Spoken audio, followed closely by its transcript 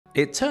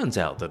It turns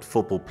out that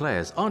football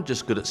players aren't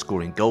just good at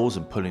scoring goals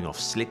and pulling off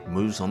slick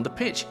moves on the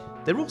pitch,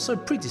 they're also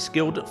pretty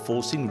skilled at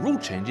forcing rule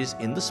changes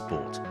in the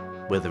sport.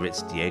 Whether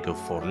it's Diego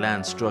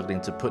Forlan struggling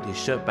to put his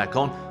shirt back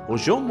on or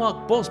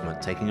Jean-Marc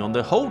Bosman taking on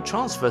the whole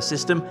transfer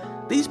system,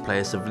 these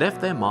players have left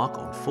their mark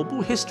on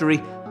football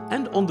history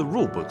and on the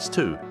rulebooks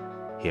too.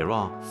 Here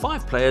are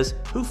 5 players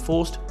who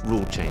forced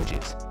rule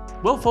changes.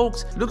 Well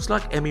folks, looks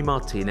like Emi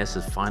Martinez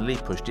has finally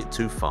pushed it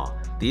too far.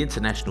 The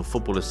International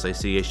Football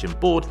Association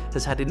board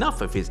has had enough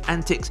of his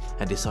antics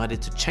and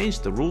decided to change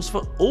the rules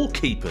for all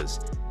keepers.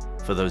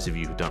 For those of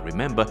you who don't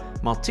remember,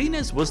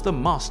 Martinez was the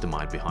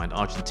mastermind behind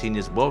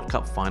Argentina's World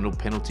Cup final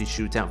penalty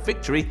shootout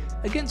victory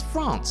against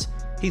France.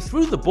 He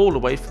threw the ball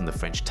away from the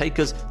French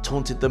takers,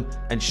 taunted them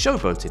and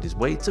showboated his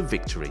way to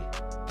victory.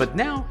 But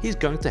now he's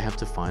going to have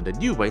to find a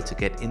new way to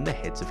get in the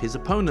heads of his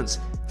opponents.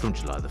 From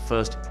July the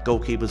 1st,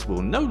 goalkeepers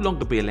will no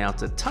longer be allowed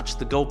to touch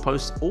the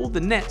goalposts or the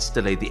nets,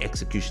 delay the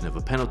execution of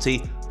a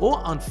penalty,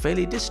 or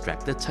unfairly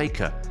distract the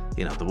taker.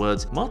 In other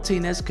words,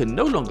 Martinez can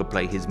no longer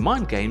play his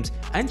mind games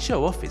and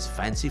show off his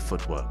fancy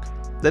footwork.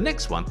 The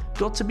next one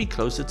got to be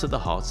closer to the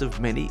hearts of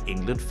many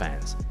England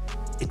fans.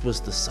 It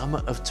was the summer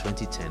of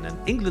 2010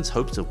 and England's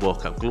hopes of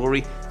World Cup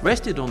glory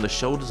rested on the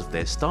shoulders of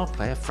their star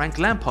player Frank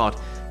Lampard,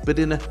 but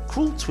in a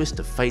cruel twist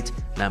of fate,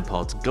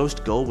 Lampard's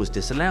ghost goal was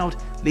disallowed,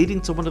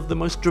 leading to one of the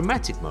most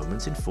dramatic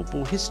moments in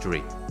football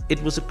history.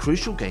 It was a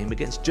crucial game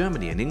against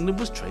Germany and England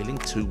was trailing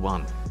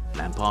 2-1.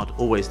 Lampard,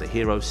 always the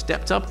hero,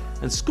 stepped up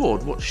and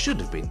scored what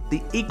should have been the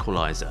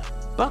equaliser.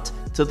 But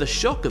to the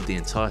shock of the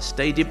entire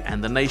stadium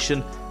and the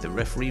nation, the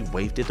referee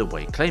waved it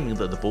away, claiming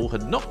that the ball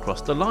had not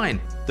crossed the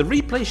line. The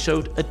replay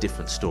showed a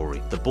different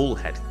story. The ball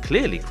had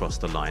clearly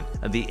crossed the line,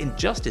 and the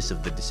injustice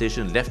of the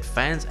decision left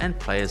fans and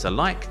players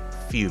alike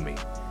fuming.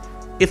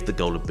 If the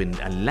goal had been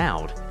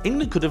allowed,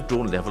 England could have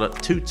drawn level at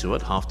 2-2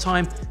 at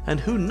half-time, and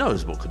who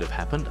knows what could have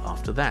happened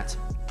after that.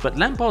 But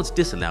Lampard's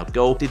disallowed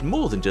goal did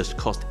more than just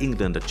cost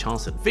England a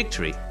chance at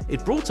victory.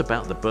 It brought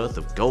about the birth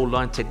of goal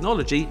line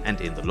technology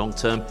and in the long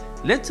term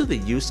led to the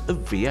use of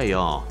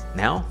VAR.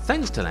 Now,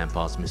 thanks to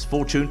Lampard's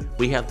misfortune,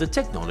 we have the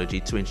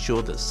technology to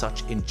ensure that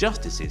such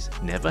injustices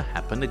never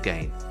happen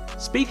again.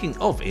 Speaking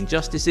of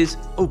injustices,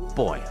 oh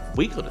boy,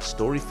 we got a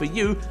story for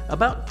you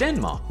about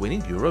Denmark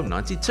winning Euro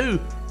 92.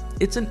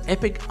 It's an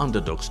epic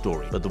underdog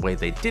story, but the way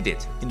they did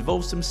it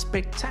involves some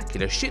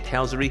spectacular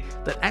shithousery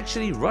that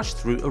actually rushed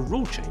through a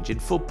rule change in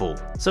football.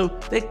 So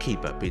their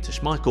keeper Peter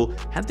Schmeichel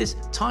had this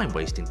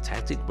time-wasting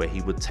tactic where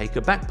he would take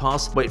a back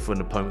pass, wait for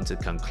an opponent to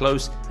come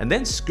close and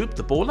then scoop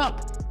the ball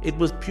up. It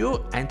was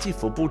pure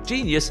anti-football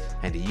genius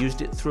and he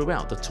used it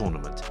throughout the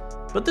tournament.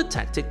 But the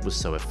tactic was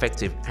so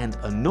effective and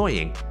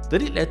annoying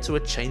that it led to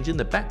a change in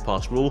the back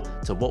pass rule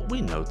to what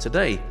we know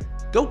today.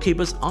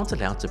 Goalkeepers aren't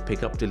allowed to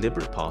pick up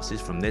deliberate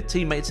passes from their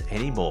teammates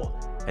anymore.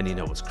 And you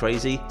know what's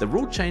crazy? The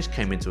rule change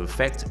came into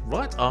effect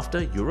right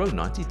after Euro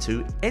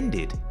 92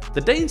 ended.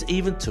 The Danes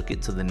even took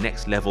it to the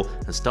next level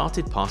and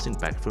started passing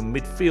back from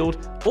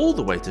midfield all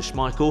the way to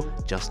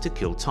Schmeichel just to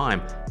kill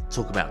time.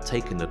 Talk about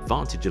taking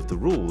advantage of the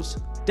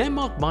rules.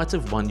 Denmark might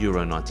have won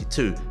Euro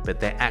 92, but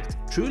their act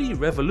truly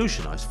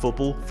revolutionized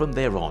football from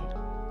there on.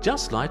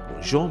 Just like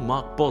what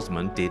Jean-Marc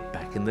Bosman did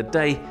back in the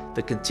day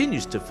that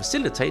continues to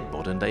facilitate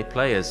modern day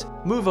players.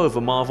 Move over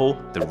Marvel,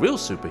 the real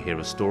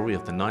superhero story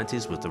of the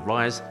 90s was the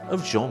rise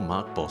of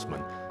Jean-Marc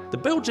Bosman, the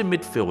Belgian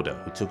midfielder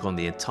who took on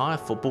the entire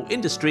football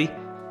industry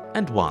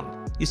and won.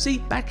 You see,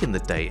 back in the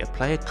day a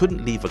player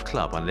couldn't leave a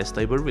club unless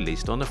they were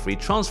released on a free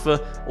transfer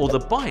or the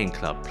buying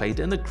club paid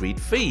an agreed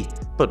fee.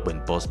 But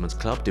when Bosman's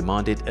club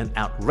demanded an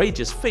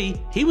outrageous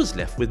fee, he was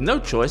left with no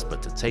choice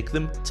but to take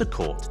them to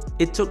court.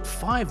 It took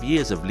 5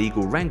 years of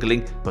legal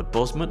wrangling, but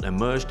Bosman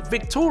emerged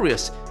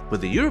victorious,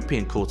 with the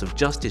European Court of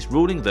Justice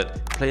ruling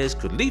that players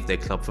could leave their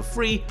club for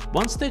free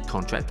once their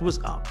contract was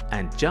up.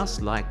 And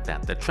just like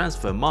that, the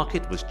transfer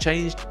market was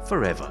changed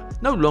forever.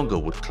 No longer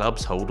would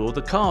clubs hold all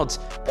the cards.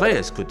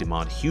 Players could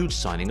demand huge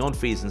signing-on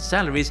fees and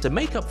salaries to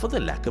make up for the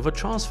lack of a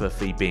transfer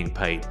fee being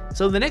paid.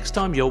 So the next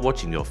time you're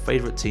watching your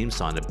favourite team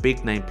sign a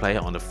big-name player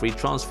on a free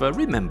transfer,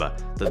 remember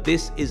that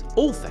this is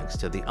all thanks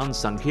to the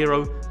unsung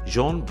hero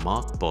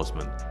Jean-Marc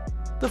Bosman.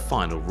 The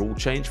final rule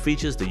change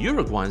features the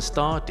Uruguayan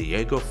star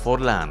Diego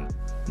Forlan.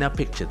 Now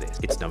picture this,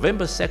 it's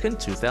November 2nd,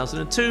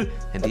 2002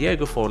 and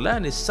Diego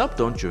Forlan is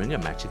subbed on during a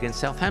match against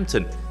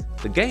Southampton.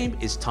 The game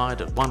is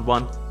tied at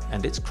 1-1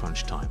 and it's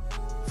crunch time.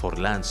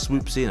 Forlan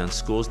swoops in and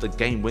scores the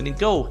game-winning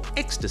goal,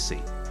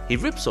 ecstasy. He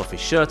rips off his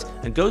shirt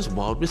and goes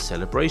wild with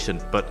celebration,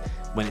 but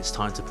when it's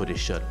time to put his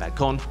shirt back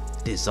on,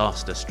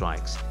 disaster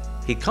strikes.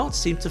 He can't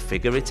seem to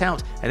figure it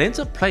out and ends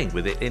up playing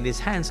with it in his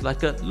hands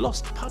like a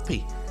lost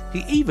puppy.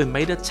 He even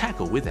made a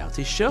tackle without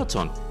his shirt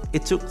on.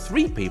 It took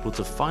 3 people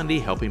to finally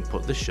help him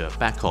put the shirt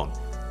back on.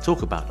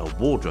 Talk about a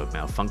wardrobe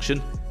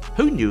malfunction.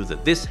 Who knew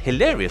that this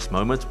hilarious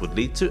moment would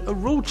lead to a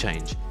rule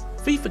change?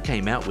 FIFA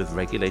came out with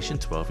Regulation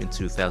 12 in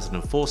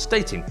 2004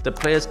 stating that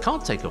players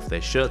can't take off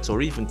their shirts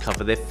or even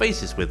cover their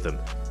faces with them.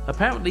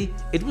 Apparently,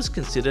 it was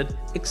considered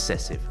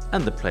excessive,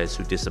 and the players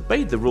who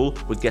disobeyed the rule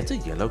would get a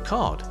yellow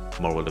card.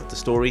 Moral of the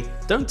story,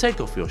 don't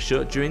take off your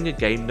shirt during a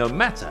game no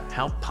matter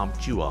how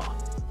pumped you are.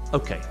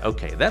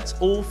 Okay, that's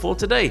all for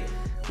today.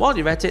 While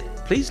you're at it,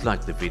 please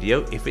like the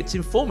video if it's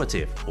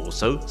informative.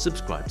 Also,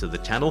 subscribe to the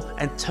channel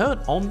and turn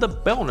on the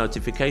bell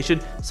notification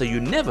so you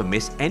never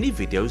miss any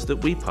videos that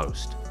we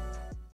post.